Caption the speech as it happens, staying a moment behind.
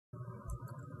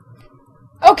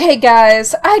Okay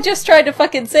guys, I just tried to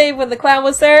fucking save when the clown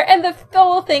was there and the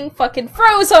whole thing fucking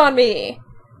froze on me!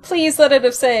 Please let it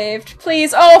have saved.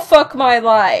 Please, oh fuck my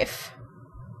life.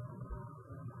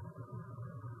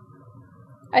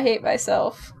 I hate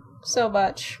myself so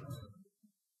much.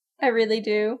 I really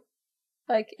do.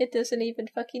 Like, it doesn't even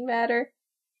fucking matter.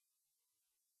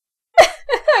 I'm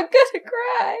gonna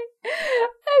cry.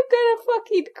 I'm gonna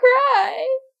fucking cry.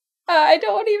 I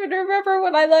don't even remember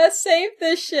when I last saved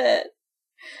this shit.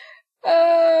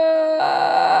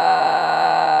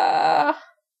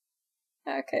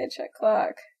 Okay, check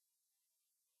clock.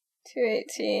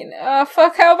 2:18. Oh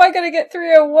fuck, how am I gonna get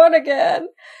 3:01 again?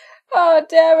 Oh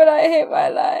damn it, I hate my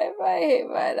life. I hate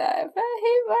my life. I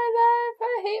hate my life.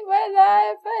 I hate my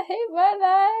life. I hate my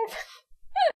life.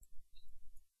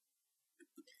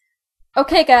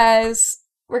 Okay guys,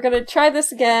 we're gonna try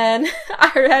this again.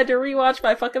 I had to rewatch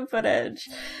my fucking footage.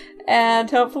 And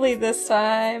hopefully this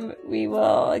time we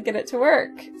will get it to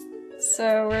work.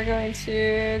 So we're going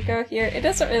to go here. It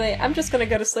doesn't really, I'm just gonna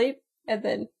go to sleep and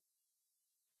then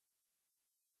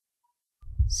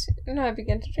soon I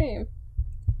begin to dream.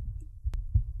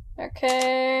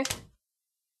 Okay.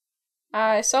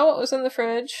 I saw what was in the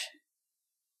fridge.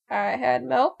 I had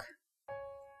milk.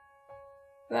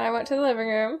 Then I went to the living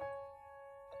room.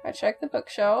 I checked the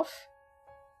bookshelf.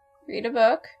 Read a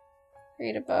book.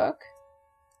 Read a book.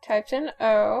 Typed in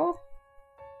O.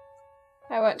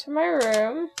 I went to my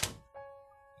room.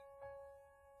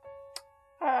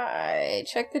 I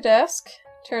checked the desk.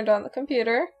 Turned on the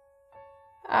computer.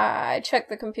 I checked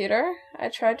the computer. I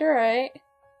tried to write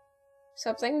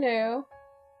something new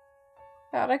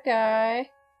about a guy.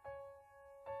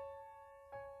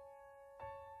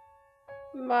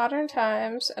 Modern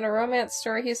times and a romance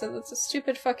story. He said that's a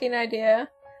stupid fucking idea.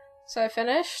 So I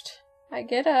finished. I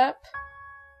get up.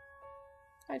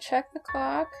 I check the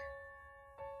clock.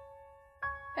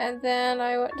 And then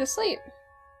I went to sleep.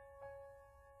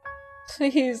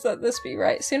 Please let this be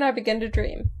right. Soon I begin to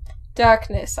dream.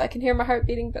 Darkness. I can hear my heart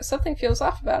beating, but something feels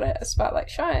off about it. A spotlight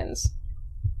shines.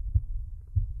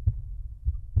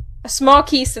 A small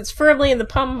key sits firmly in the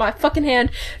palm of my fucking hand.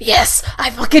 Yes!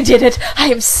 I fucking did it! I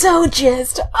am so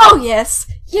jizzed! Oh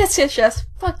yes! Yes, yes, yes!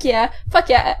 Fuck yeah! Fuck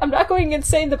yeah! I'm not going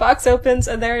insane. The box opens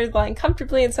and there, lying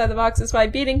comfortably inside the box, is my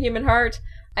beating human heart.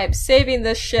 I am saving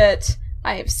this shit.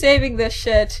 I am saving this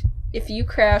shit. If you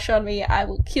crash on me, I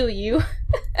will kill you.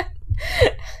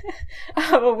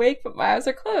 I'm awake, but my eyes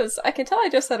are closed. I can tell I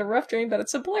just had a rough dream, but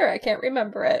it's a blur. I can't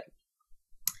remember it.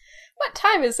 What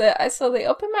time is it? I slowly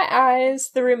open my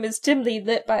eyes. The room is dimly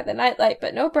lit by the nightlight,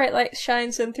 but no bright light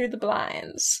shines in through the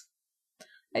blinds.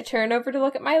 I turn over to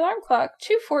look at my alarm clock.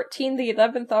 2:14, the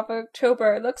 11th of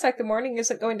October. It looks like the morning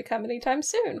isn't going to come anytime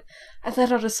soon. I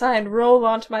let out a sigh and roll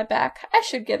onto my back. I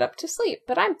should get up to sleep,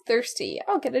 but I'm thirsty.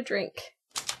 I'll get a drink.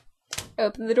 I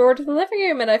open the door to the living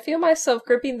room, and I feel myself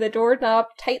gripping the doorknob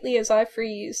tightly as I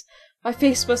freeze. My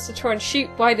face must have torn sheet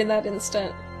white in that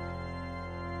instant.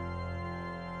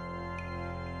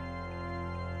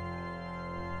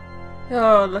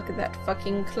 Oh, look at that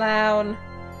fucking clown.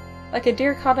 Like a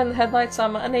deer caught in the headlights,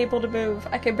 I'm unable to move.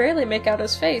 I can barely make out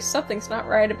his face. Something's not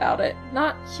right about it.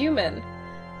 Not human.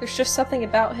 There's just something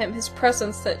about him, his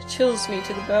presence, that chills me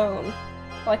to the bone.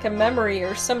 Like a memory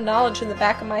or some knowledge in the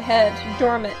back of my head,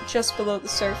 dormant just below the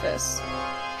surface.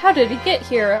 How did he get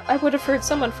here? I would have heard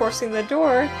someone forcing the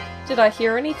door. Did I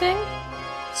hear anything?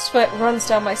 Sweat runs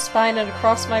down my spine and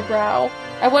across my brow.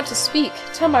 I want to speak,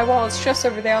 tell my wallet's just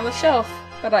over there on the shelf.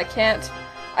 But I can't.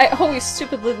 I always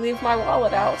stupidly leave my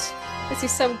wallet out. Is he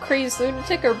some crazed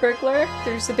lunatic or burglar?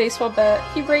 There's the baseball bat.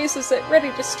 He raises it,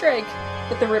 ready to strike.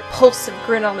 With a repulsive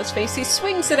grin on his face, he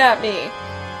swings it at me.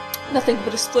 Nothing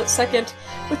but a split second.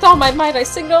 With all my might, I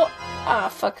signal. Ah,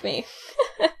 fuck me.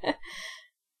 I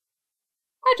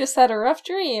just had a rough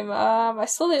dream. I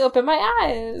slowly open my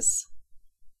eyes.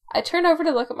 I turn over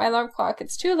to look at my alarm clock.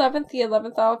 It's 2:11, the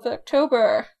 11th of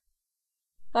October.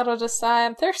 That'll just sigh.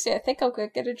 I'm thirsty. I think I'll go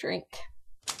get a drink.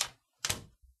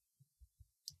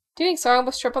 Doing so, I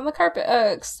almost trip on the carpet.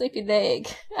 Ugh, sleepy leg.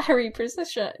 I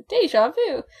reposition. Deja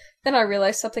vu. Then I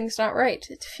realize something's not right.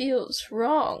 It feels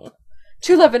wrong.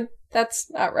 2:11.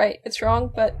 That's not right. It's wrong,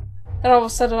 but then all of a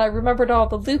sudden I remembered all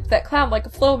the loop that clown like a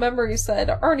flow of memories that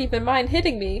aren't even mine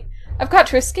hitting me. I've got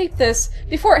to escape this.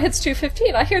 Before it hits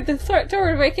 2:15, I hear the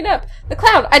door waking up. The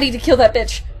clown! I need to kill that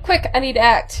bitch. Quick, I need to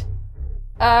act.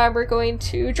 We're going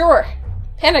to drawer.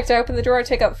 Panicked, I open the door and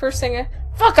take out the first thing.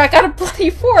 Fuck, I got a bloody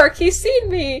fork! He's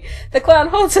seen me! The clown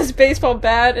holds his baseball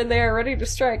bat and they are ready to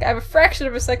strike. I have a fraction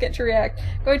of a second to react.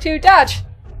 Going to dodge!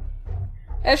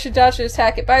 I should dodge his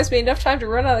attack. It buys me enough time to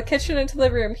run out of the kitchen into the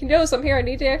living room. He knows I'm here. I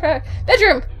need to act.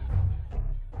 Bedroom!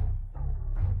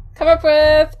 Come up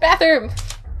with bathroom!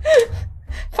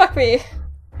 Fuck me!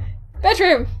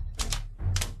 Bedroom!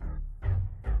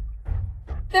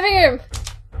 Living room!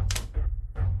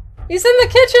 He's in the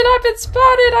kitchen! I've been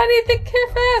spotted! I need to get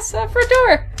fast! Front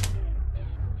door!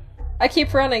 I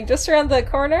keep running. Just around the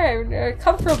corner, I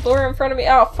come from a door in front of me.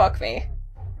 Oh, fuck me.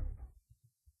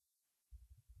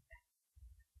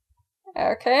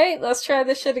 Okay, let's try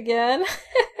this shit again.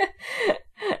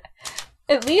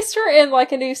 At least we're in,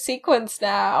 like, a new sequence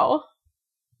now.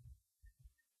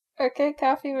 Okay,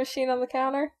 coffee machine on the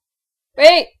counter.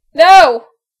 Wait! No!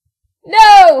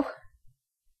 No!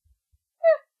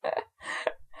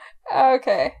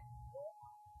 Okay.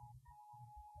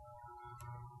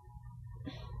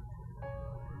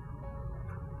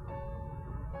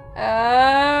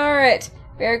 Alright,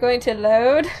 we are going to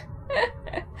load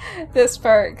this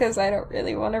part because I don't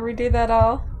really want to redo that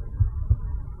all.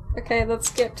 Okay, let's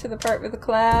skip to the part with the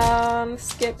clown.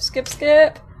 Skip, skip,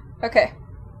 skip. Okay.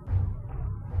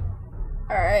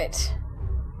 Alright.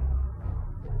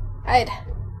 Hide.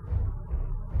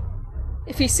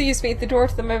 If he sees me, the door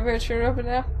to the movie should open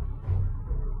now.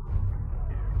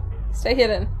 Stay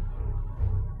hidden.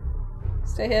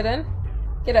 Stay hidden.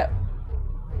 Get up.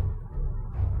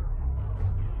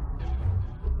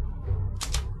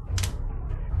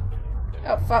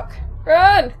 Oh fuck.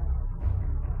 Run!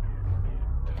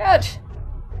 Dodge!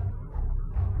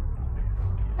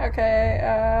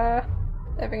 Okay,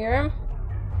 living room.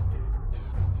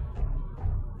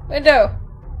 Window!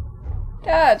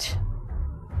 Dodge!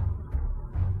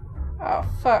 Oh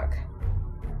fuck.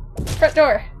 Front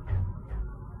door!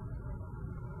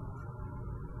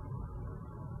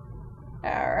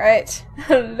 Alright.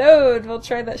 Load! We'll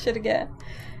try that shit again.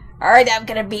 Alright, I'm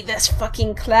gonna beat this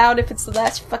fucking clown if it's the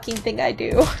last fucking thing I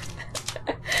do.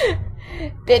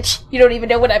 Bitch, you don't even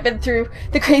know what I've been through.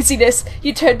 The craziness.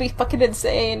 You turned me fucking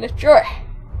insane. Sure.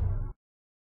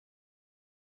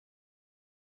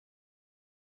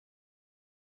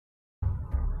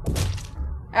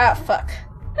 Ah, fuck.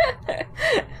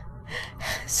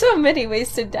 So many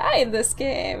ways to die in this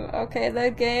game. Okay,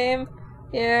 the game.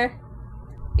 Here.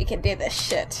 We can do this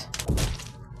shit.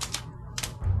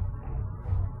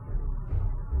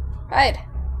 Hide.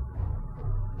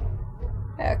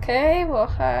 Okay, we'll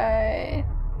hide.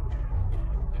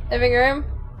 Living room.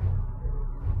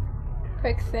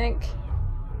 Quick think.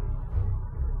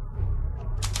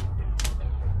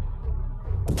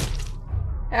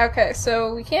 Okay,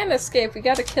 so we can't escape. We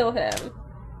gotta kill him.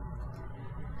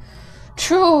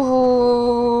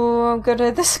 True.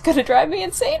 This is gonna drive me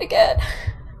insane again.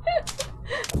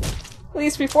 At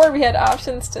least before we had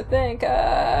options to think.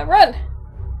 Run!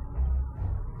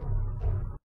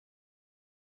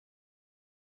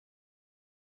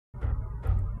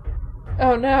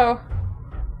 Oh no.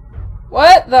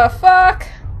 What the fuck?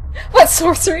 What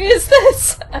sorcery is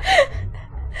this?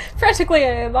 Frantically,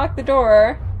 I unlocked the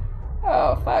door.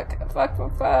 Oh fuck. Fuck,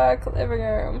 fuck, fuck. Living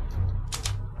room.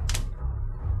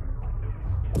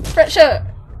 Front show.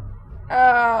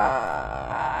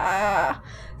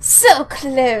 So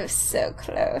close, so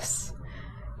close.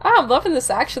 Oh, I'm loving this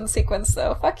action sequence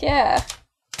though. Fuck yeah.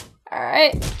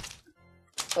 Alright.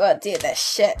 We'll do this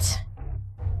shit.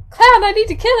 Clown, I need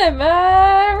to kill him!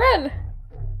 Run!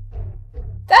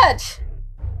 Dodge!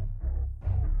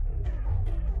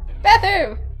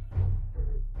 Bathroom!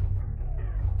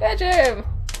 Bedroom!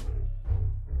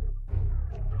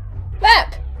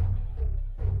 Lap!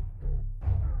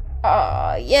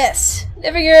 Aw, yes!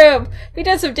 Living room! We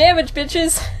done some damage,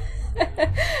 bitches!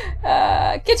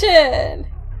 Kitchen!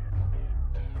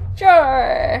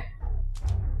 Drawer!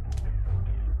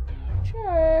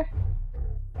 Drawer!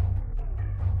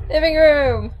 Living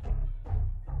room!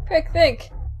 Quick think!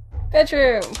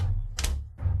 Bedroom!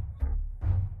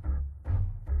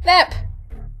 Nap!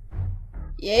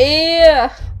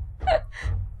 Yeah!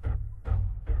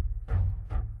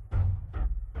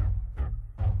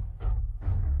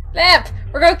 Lamp!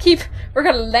 We're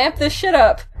gonna lamp this shit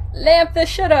up! Lamp this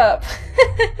shit up!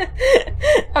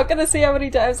 I'm gonna see how many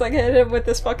times I can hit him with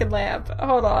this fucking lamp.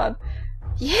 Hold on.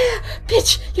 Yeah,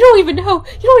 bitch, you don't even know.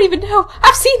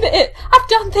 I've seen it. I've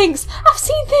done things. I've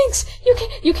seen things.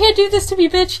 You can't do this to me,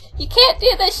 bitch. You can't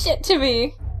do this shit to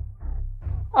me.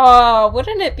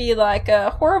 Wouldn't it be like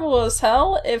horrible as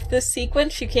hell if this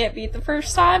sequence you can't beat the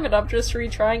first time and I'm just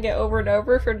retrying it over and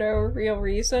over for no real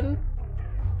reason?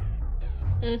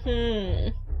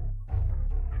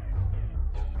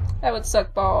 That would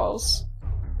suck balls.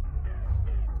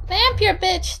 Lamp your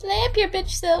bitch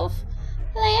self.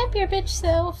 Lamp your bitch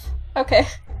self. Okay.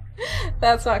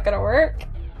 That's not gonna work.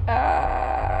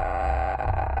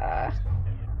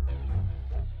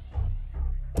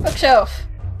 Bookshelf.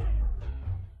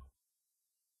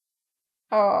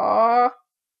 Aww.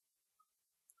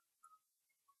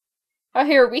 Oh,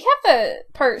 here, we have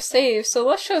that part saved, so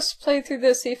let's just play through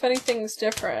this, see if anything's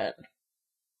different.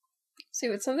 See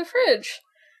what's in the fridge.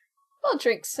 We'll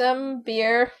drink some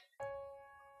beer.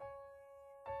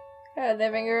 Got a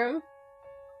living room.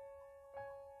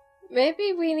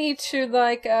 Maybe we need to,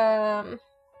 like, how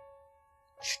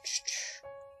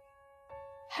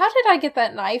did I get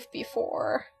that knife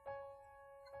before?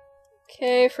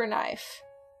 Okay, for knife.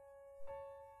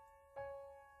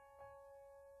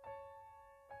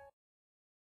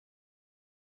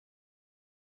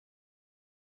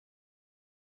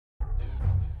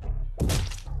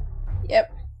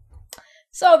 Yep.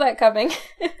 Saw that coming.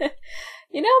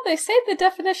 You know, they say the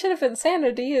definition of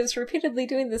insanity is repeatedly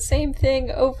doing the same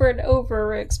thing over and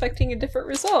over, expecting a different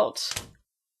result.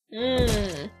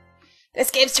 This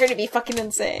game's turned to be fucking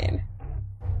insane.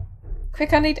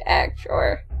 Quick, I need to act,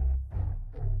 sure.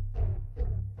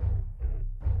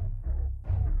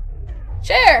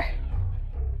 Share!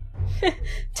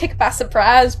 Take it by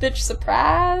surprise, bitch,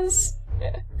 surprise!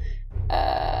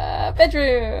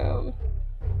 Bedroom!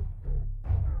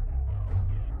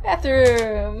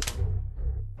 Bathroom!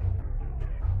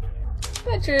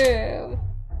 Bedroom!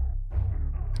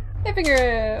 Living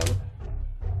room!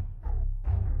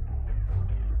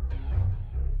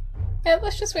 Yeah,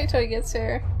 let's just wait till he gets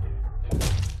here.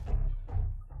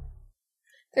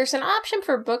 There's an option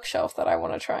for bookshelf that I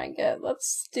want to try and get.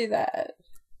 Let's do that.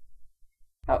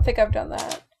 I don't think I've done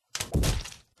that.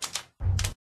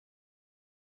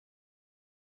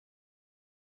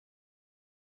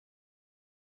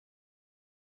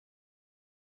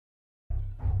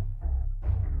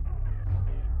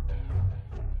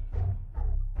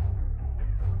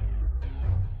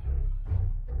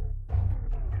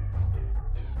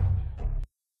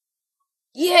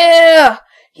 Yeah!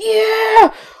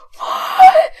 Yeah!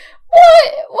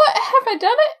 What? Have I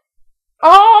done it?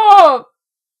 Oh!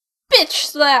 Bitch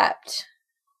slapped!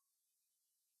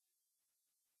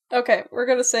 Okay, we're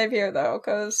gonna save here though,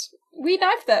 cause we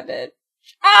knifed that bitch.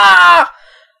 Ah!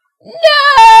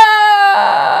 No!